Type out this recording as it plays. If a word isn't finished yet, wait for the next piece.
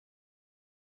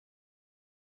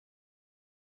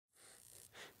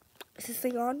Is this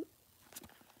thing on?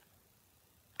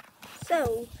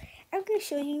 So, I'm going to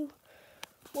show you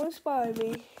what inspired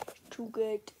me to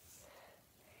get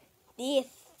this.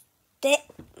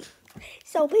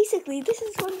 So basically, this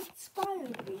is what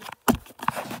inspired me.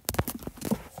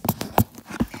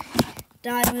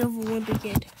 Diary of a Wimpy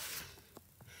Kid.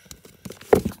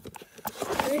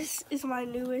 This is my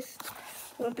newest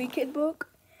Wimpy Kid book.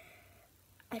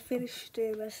 I finished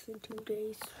it in less than 2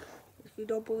 days. If you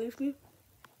don't believe me.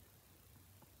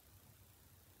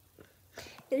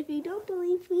 And if you don't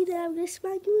believe me, then I'm going to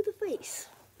smack you in the face.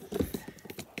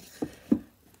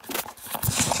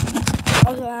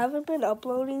 Also, I haven't been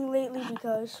uploading lately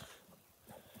because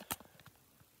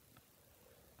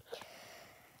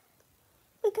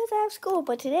I have school.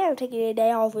 But today I'm taking a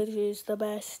day off, which is the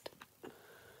best.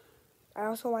 I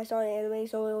also might start an anime,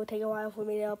 so it will take a while for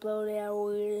me to upload it.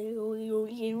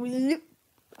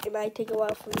 It might take a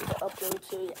while for me to upload,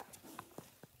 so yeah.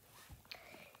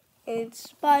 It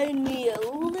inspired me a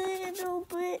little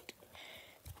bit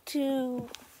to...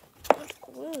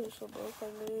 Where is the book I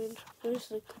made? Where's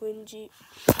the cringy?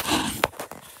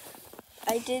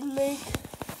 I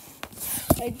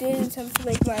did attempt to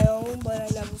make my own, but I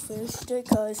never finished it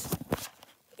because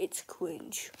it's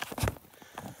cringe.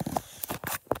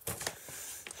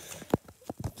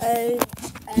 I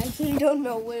actually don't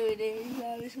know where it is,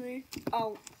 honestly.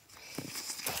 Oh.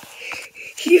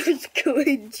 Here's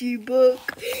cringy book.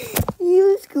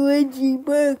 Here's cringy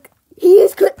book.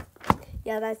 Here's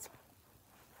Yeah, that's...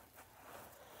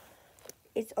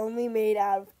 It's only made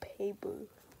out of paper.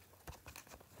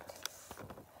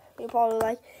 You're probably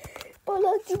like, but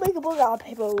look, you make a book out of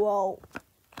paper. Whoa.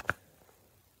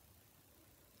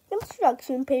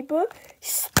 Construction paper,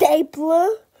 stapler,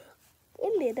 a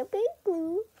little bit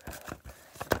glue,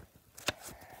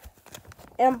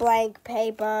 and blank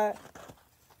paper.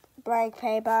 Blank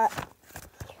paper.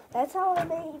 That's how I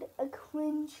made a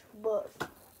cringe book.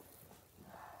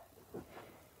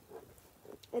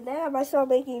 And then I might start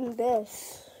making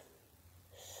this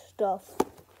stuff.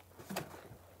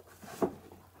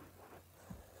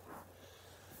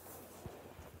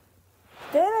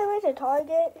 Then I went to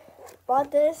Target,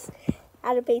 bought this,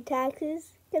 had to pay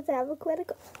taxes because I have a credit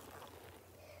card.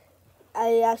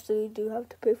 I actually do have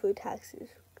to pay for taxes.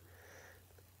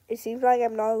 It seems like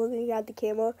I'm not looking at the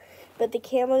camera, but the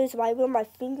camera is right where my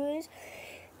finger is.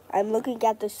 I'm looking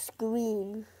at the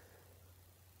screen.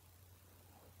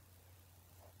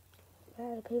 I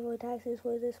had to pay for taxes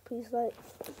for this, please, like.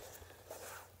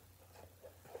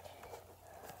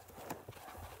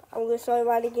 I'm going to start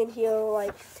writing in here,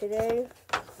 like, today.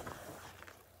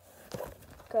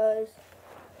 Because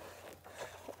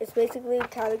it's basically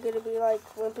kind of going to be like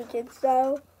Wimpy Kid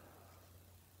style.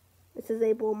 This is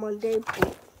April Monday.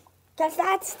 Because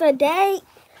that's the date.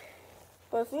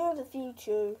 But if you're in the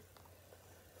future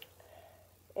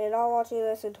and I'm watching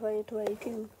this in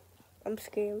 2022, I'm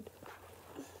scared.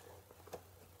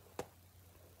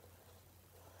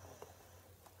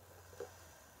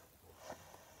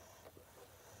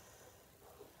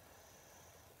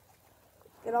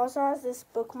 It also has this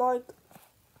bookmark.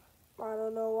 I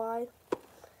don't know why.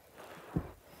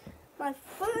 My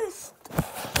first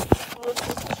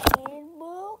Wimpy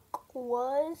book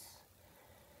was...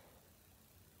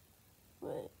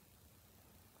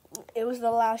 It was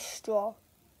The Last Straw.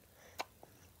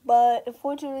 But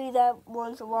unfortunately that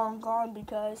one's long gone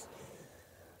because...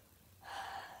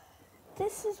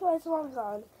 This is why it's long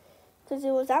gone. Because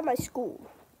it was at my school.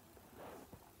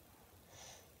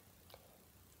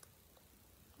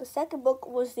 The second book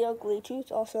was The Ugly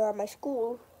Truth, also at my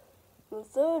school. The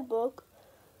third book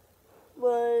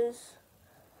was...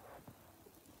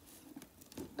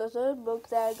 The third book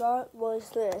that I got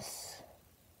was this.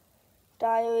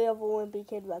 Diary of a Wimpy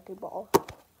Kid Wrecking Ball.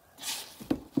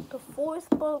 The fourth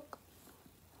book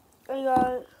I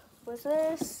got was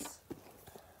this.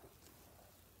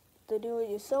 The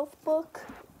Do-It-Yourself book.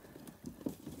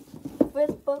 The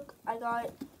fifth book I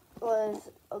got was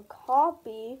a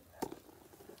copy.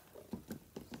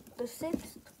 The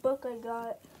sixth book I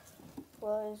got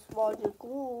was Logic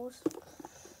Rules.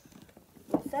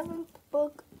 The seventh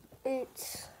book, I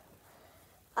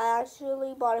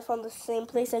actually bought it from the same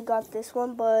place I got this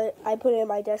one, but I put it in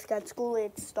my desk at school.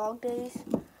 It's Dog Days.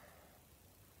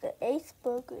 The eighth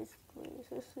book is...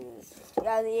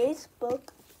 Yeah, the eighth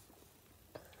book...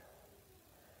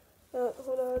 hold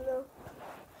on, no.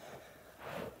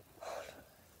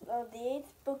 The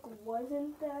eighth book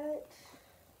wasn't that.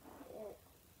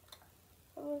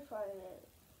 I'm going to try it.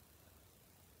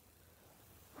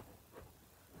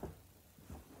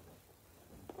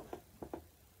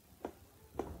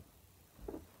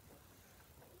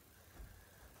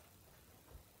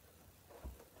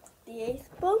 The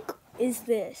 8th book is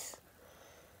this.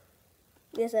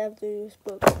 Yes, I have the newest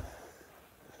book.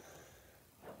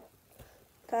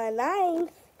 The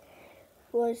 9th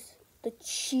was the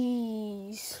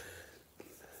cheese.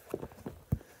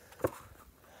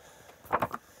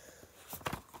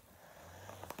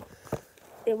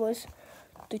 It was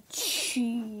the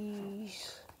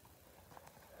cheese.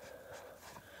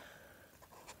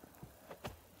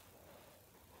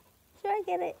 Should I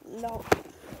get it? No.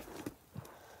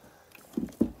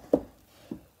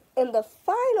 And the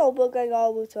final book I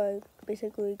got, which I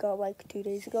basically got like 2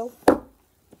 days ago,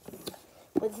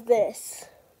 was this.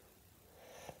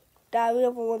 Diary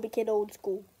of a Wimpy Kid Old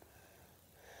School.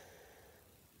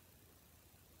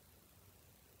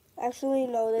 Actually,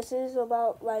 no, this is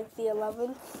about like the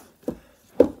 11th.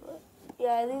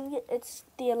 Yeah, I think it's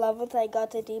the 11th I got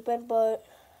to deep end, but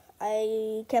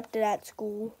I kept it at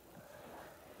school.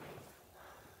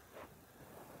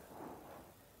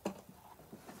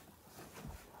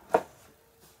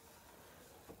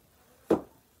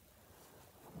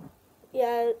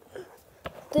 Yeah,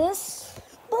 this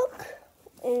book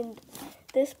and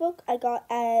this book I got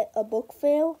at a book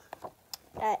fair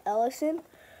at Ellison.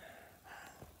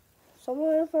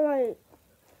 Someone from my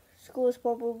school is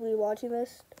probably watching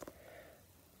this.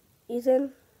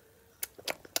 Ethan,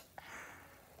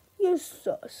 you're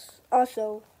sus.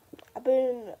 Also, I've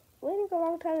been waiting a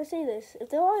long time to say this. If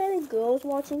there are any girls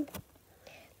watching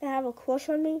that have a crush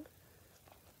on me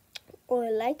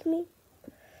or like me,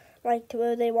 like to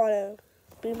where they want to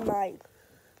be my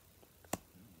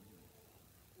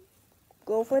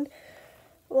girlfriend,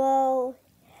 well,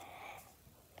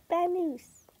 bad news.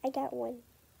 I got one.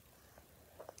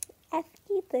 Ask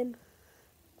Ethan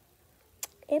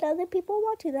and other people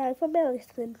watching that are from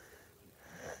Ellison.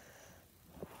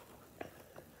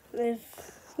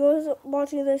 If those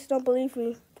watching this don't believe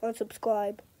me,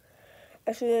 unsubscribe.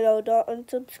 Actually, no, don't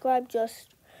unsubscribe,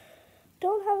 just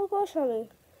don't have a crush on me.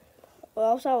 Or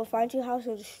else I will find your house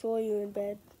and destroy you in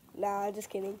bed. Nah, I'm just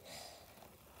kidding.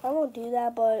 I won't do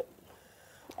that, but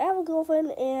I have a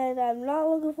girlfriend and I'm not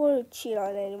looking forward to cheat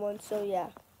on anyone, so yeah.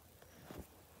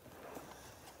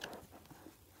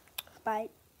 Bye.